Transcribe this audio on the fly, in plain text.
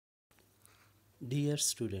Dear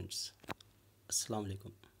students, Assalamu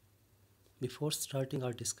alaikum. Before starting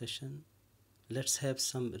our discussion, let's have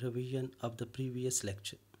some revision of the previous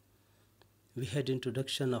lecture. We had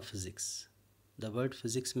introduction of physics. The word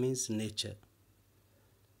physics means nature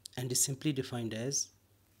and is simply defined as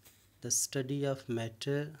the study of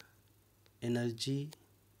matter, energy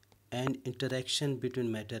and interaction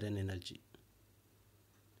between matter and energy.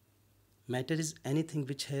 Matter is anything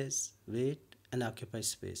which has weight and occupies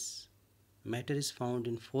space. Matter is found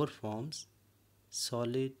in four forms: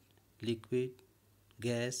 solid, liquid,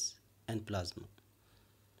 gas, and plasma.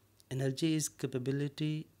 Energy is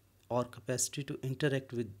capability or capacity to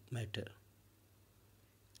interact with matter.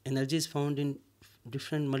 Energy is found in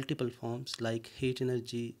different multiple forms like heat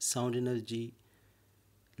energy, sound energy,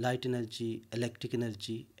 light energy, electric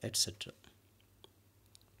energy, etc.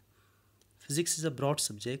 Physics is a broad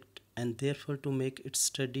subject, and therefore to make its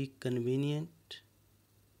study convenient,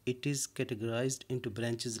 it is categorized into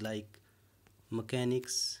branches like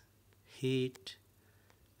mechanics, heat,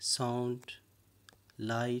 sound,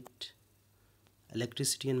 light,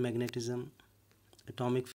 electricity and magnetism,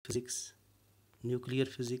 atomic physics, nuclear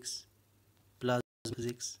physics, plasma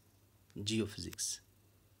physics, geophysics.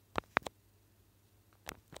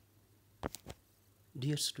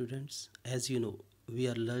 Dear students, as you know, we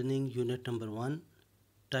are learning unit number 1,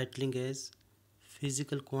 titling as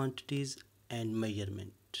Physical Quantities and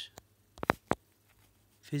Measurement.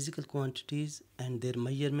 Physical quantities and their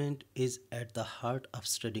measurement is at the heart of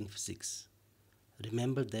studying physics.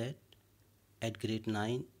 Remember that at grade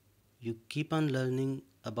 9, you keep on learning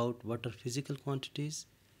about what are physical quantities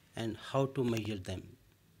and how to measure them.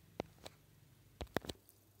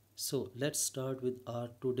 So let's start with our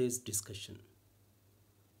today's discussion.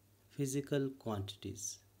 Physical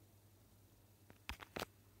quantities.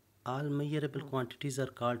 All measurable quantities are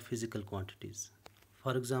called physical quantities.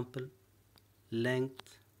 For example,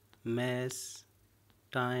 length, mass,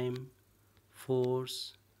 time,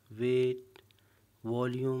 force, weight,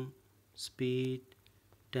 volume, speed,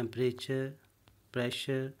 temperature,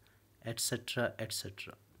 pressure, etc.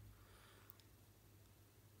 etc.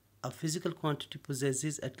 A physical quantity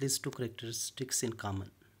possesses at least two characteristics in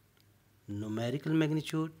common: numerical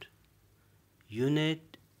magnitude,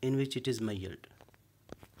 unit in which it is measured.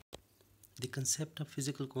 The concept of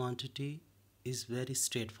physical quantity is very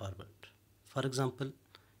straightforward. For example,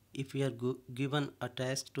 if we are given a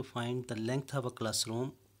task to find the length of a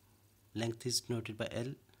classroom, length is denoted by L,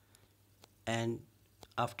 and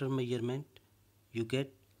after measurement you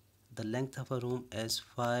get the length of a room as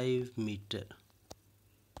 5 meter.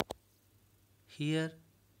 Here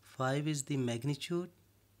 5 is the magnitude,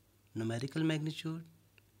 numerical magnitude,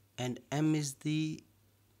 and m is the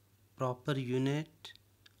proper unit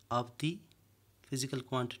of the physical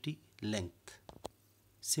quantity length.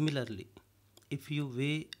 Similarly, if you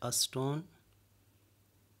weigh a stone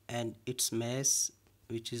and its mass,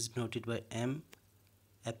 which is noted by m,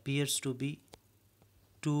 appears to be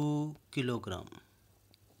 2 kilogram.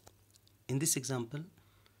 In this example,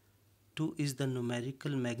 2 is the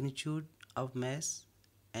numerical magnitude of mass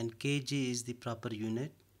and kg is the proper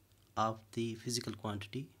unit of the physical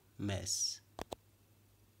quantity mass.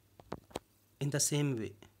 In the same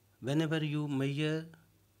way, whenever you measure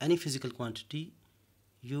any physical quantity,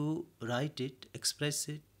 you write it, express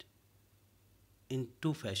it in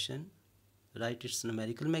two fashion. Write its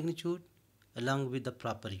numerical magnitude along with the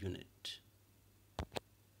proper unit.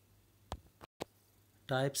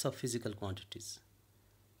 Types of physical quantities.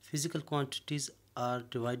 Physical quantities are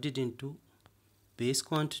divided into base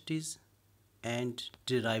quantities and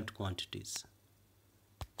derived quantities.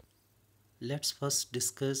 Let's first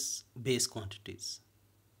discuss base quantities.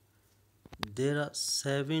 There are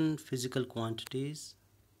 7 physical quantities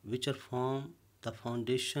which form the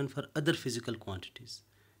foundation for other physical quantities.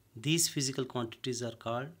 These physical quantities are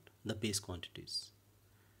called the base quantities.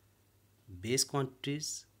 Base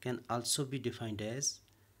quantities can also be defined as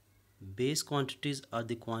base quantities are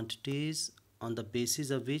the quantities on the basis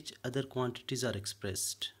of which other quantities are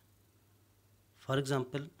expressed. For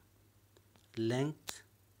example, length,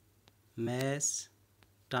 mass,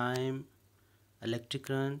 time, electric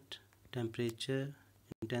current, temperature,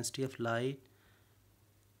 intensity of light,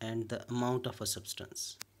 and the amount of a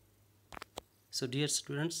substance. So dear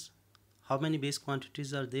students, how many base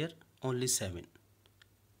quantities are there? Only 7.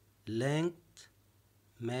 Length,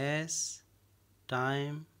 mass,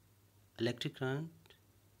 time, electric current,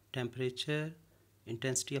 temperature,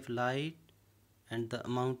 intensity of light, and the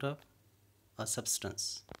amount of a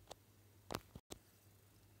substance.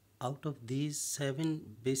 Out of these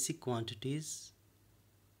 7 basic quantities,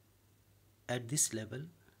 at this level,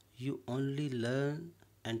 you only learn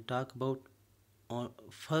and talk about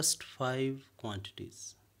first five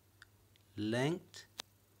quantities: length,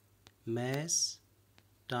 mass,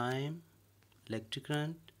 time, electric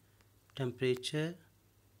current, temperature.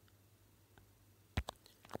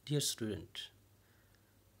 Dear student,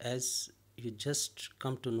 as you just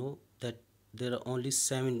come to know that there are only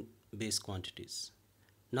seven base quantities.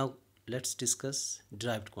 Now let's discuss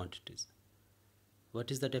derived quantities.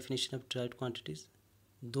 What is the definition of derived quantities?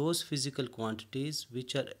 Those physical quantities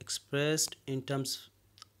which are expressed in terms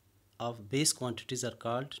of base quantities are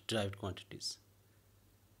called derived quantities.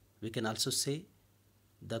 We can also say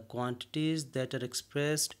the quantities that are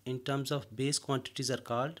expressed in terms of base quantities are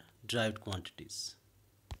called derived quantities.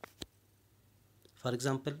 For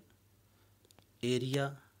example,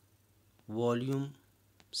 area, volume,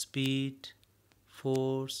 speed,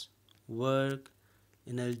 force, work,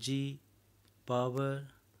 energy, power,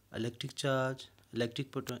 electric charge,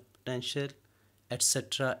 electric potential,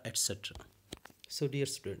 etc. etc. So dear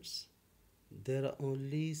students, there are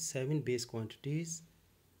only seven base quantities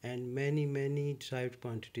and many derived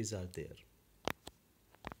quantities are there.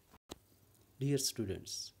 Dear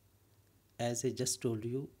students, as I just told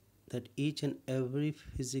you that each and every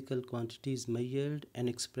physical quantity is measured and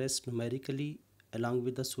expressed numerically along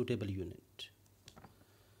with the suitable unit.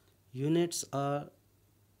 Units are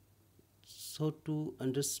so to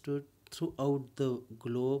understood throughout the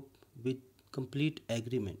globe with complete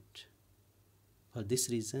agreement. For this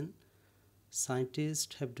reason,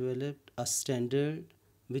 scientists have developed a standard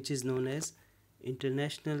which is known as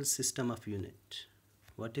International System of Unit.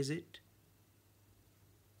 What is it?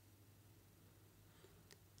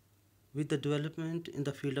 With the development in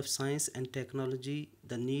the field of science and technology,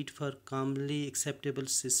 the need for commonly acceptable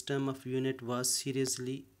system of unit was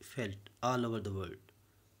seriously felt all over the world,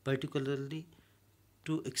 particularly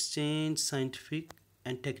to exchange scientific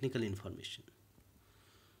and technical information.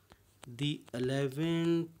 The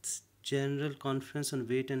 11th General Conference on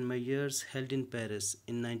Weight and Measures held in Paris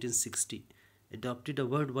in 1960 adopted a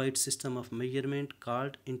worldwide system of measurement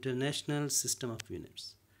called International System of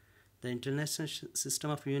Units. The International System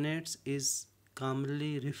of Units is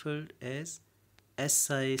commonly referred as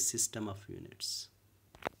SI System of Units.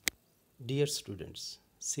 Dear students,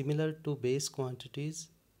 similar to base quantities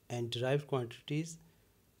and derived quantities,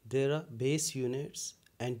 there are base units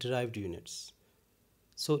and derived units.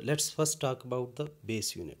 So let's first talk about the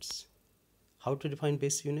base units. How to define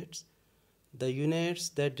base units? The units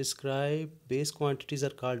that describe base quantities are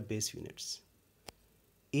called base units.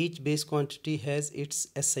 Each base quantity has its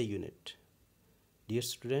SI unit. Dear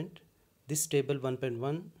student, this table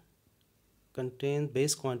 1.1 contains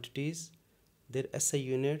base quantities, their SI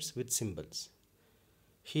units with symbols.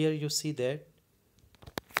 Here you see that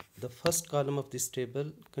the first column of this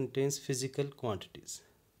table contains physical quantities: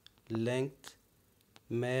 length,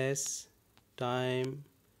 mass, time,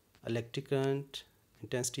 electric current,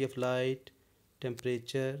 intensity of light,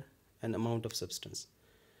 temperature, and amount of substance.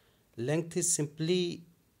 Length is simply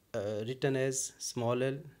written as small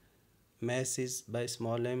l, mass is by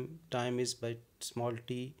small m, time is by small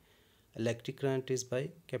t, electric current is by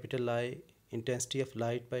capital I, intensity of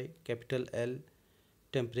light by capital L,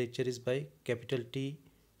 temperature is by capital T,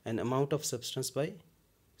 and amount of substance by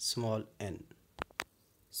small n.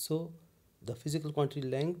 So the physical quantity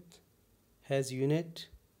length has unit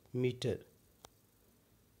meter.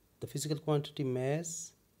 The physical quantity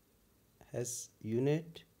mass has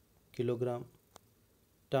unit kilogram.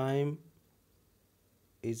 Time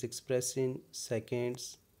is expressed in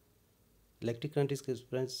seconds. Electric current is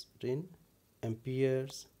expressed in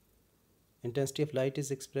amperes. Intensity of light is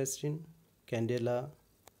expressed in candela.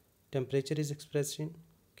 Temperature is expressed in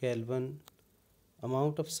Kelvin.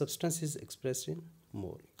 Amount of substance is expressed in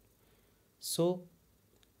mole. So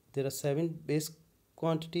there are seven base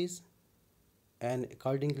quantities and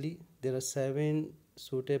accordingly there are seven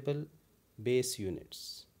suitable base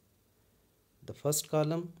units. The first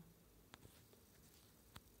column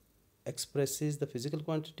expresses the physical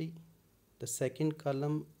quantity. The second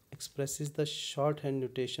column expresses the shorthand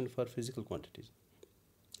notation for physical quantities.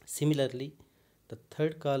 Similarly, the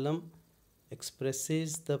third column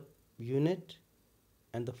expresses the unit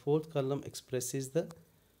and the fourth column expresses the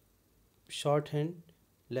shorthand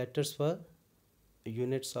letters for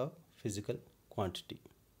units of physical quantity.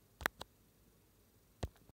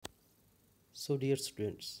 So dear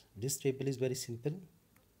students, this table is very simple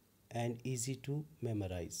and easy to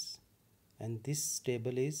memorize, and this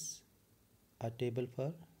table is a table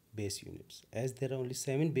for base units. As there are only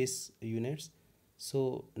 7 base units,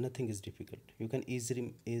 so nothing is difficult. You can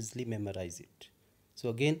easily memorize it. So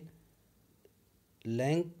again,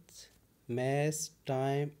 length, mass,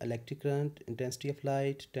 time, electric current, intensity of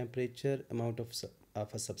light, temperature, amount of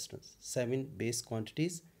a substance. 7 base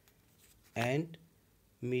quantities, and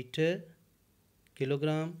meter,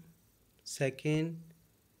 kilogram, second,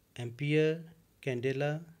 ampere,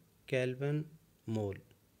 candela, Kelvin, mole.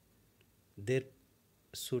 Their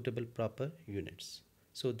suitable proper units.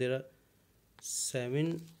 So there are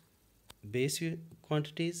 7 base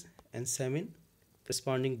quantities and 7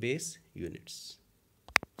 corresponding base units.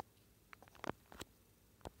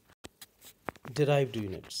 Derived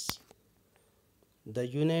units. The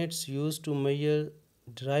units used to measure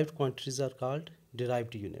derived quantities are called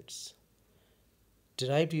derived units.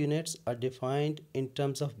 Derived units are defined in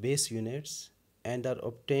terms of base units and are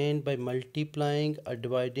obtained by multiplying or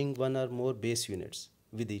dividing one or more base units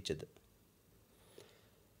with each other.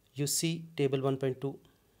 You see table 1.2.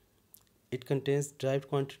 It contains derived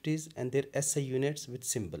quantities and their SI units with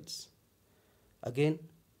symbols. Again,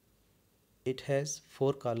 it has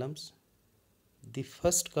 4 columns. The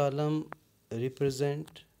first column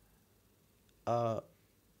represent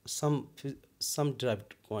some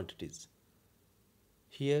derived quantities.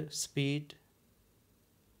 Here, speed,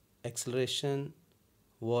 acceleration,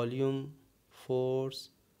 volume, force,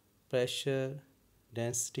 pressure,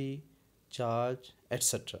 density, charge,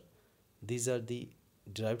 etc. These are the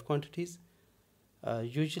derived quantities.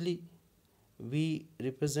 Usually, we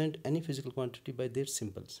represent any physical quantity by their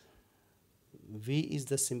symbols. V is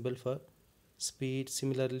the symbol for speed.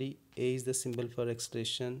 Similarly, A is the symbol for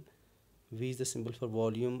acceleration, V is the symbol for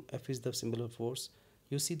volume, F is the symbol of force.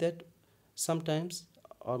 You see that sometimes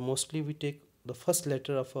or mostly we take the first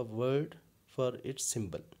letter of a word for its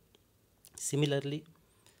symbol. Similarly,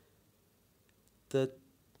 the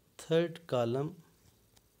third column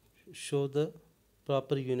show the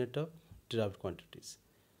proper unit of derived quantities.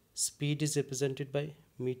 Speed is represented by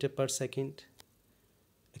meter per second.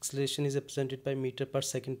 Acceleration is represented by meter per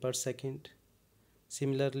second.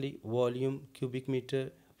 Similarly, volume, cubic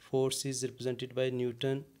meter. Force is represented by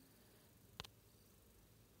Newton.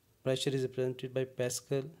 Pressure is represented by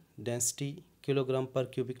Pascal. Density, kilogram per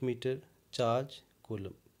cubic meter. Charge,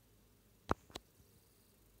 coulomb.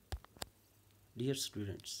 Dear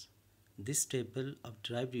students, this table of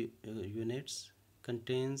derived units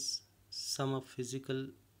contains some of physical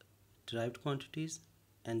derived quantities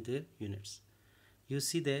and their units. You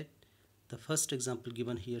see that the first example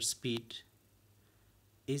given here, speed,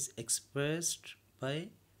 is expressed by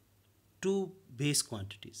 2 base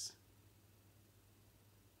quantities,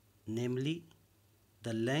 namely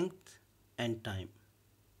the length and time.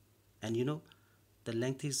 And you know, the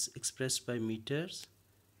length is expressed by meters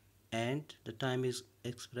and the time is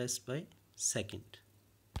expressed by second.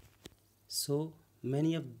 So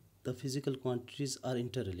many of the physical quantities are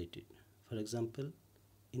interrelated. For example,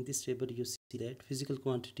 in this table you see that physical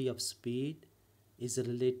quantity of speed is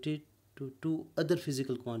related to 2 other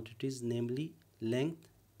physical quantities, namely length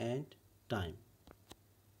and time.